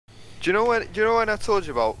Do you know when I told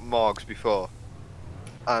you about Morgz before,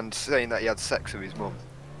 and saying that he had sex with his mum?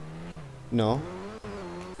 No.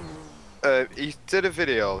 He did a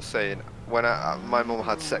video saying when my mum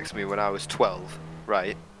had sex with me when I was 12,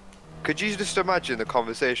 right? Could you just imagine the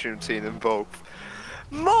conversation between them both?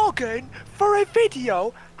 Morgan, for a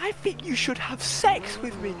video, I think you should have sex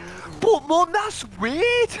with me. But Mum, that's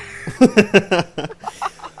weird.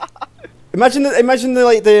 Imagine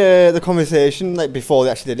the conversation like before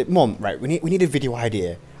they actually did it. Mum, right? We need a video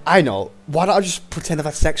idea. I know. Why don't I just pretend I've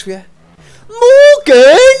had sex with you?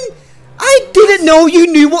 Morgan, I didn't know you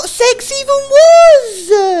knew what sex even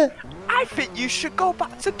was. I think you should go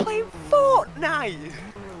back to playing Fortnite.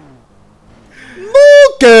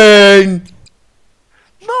 Morgan.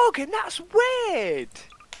 Morgan, that's weird.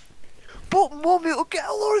 But Mum, it'll get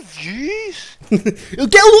a lot of views. It'll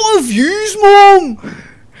get a lot of views, Mum.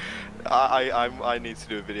 I need to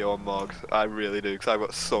do a video on Morgz. I really do, because I've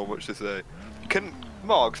got so much to say.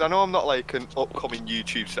 Morgz, I know I'm not like an upcoming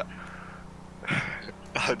YouTube star.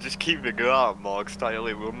 I'll just keep it going, Morgz style.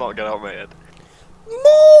 It will not get out of my head.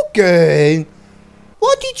 Morgan,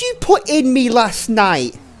 what did you put in me last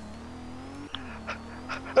night?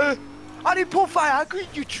 I didn't put Viagra in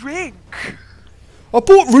your drink. I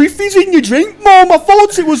put roofies in your drink, Mum. I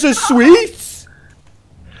thought it was a sweet.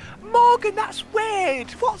 Morgan, that's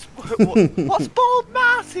weird. What's Bald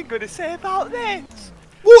Martin gonna say about this?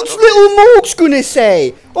 What's little Morgz gonna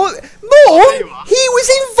say? Oh, Mum, he was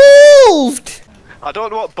involved. I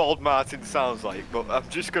don't know what Bald Martin sounds like, but I'm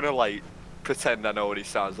just gonna like pretend I know what he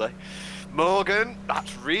sounds like. Morgan,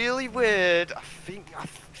 that's really weird.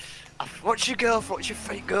 What's your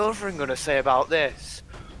fake girlfriend gonna say about this?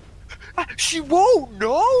 She won't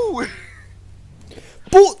know.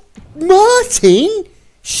 But Martin,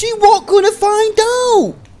 she what gonna find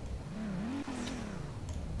out?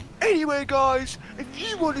 Anyway, guys, if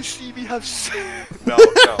you want to see me have sex, no.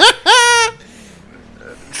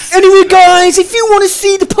 Anyway, guys, if you want to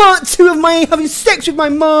see the part 2 of my having sex with my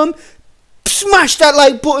mum, smash that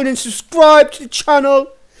like button and subscribe to the channel.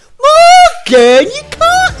 Morgan, you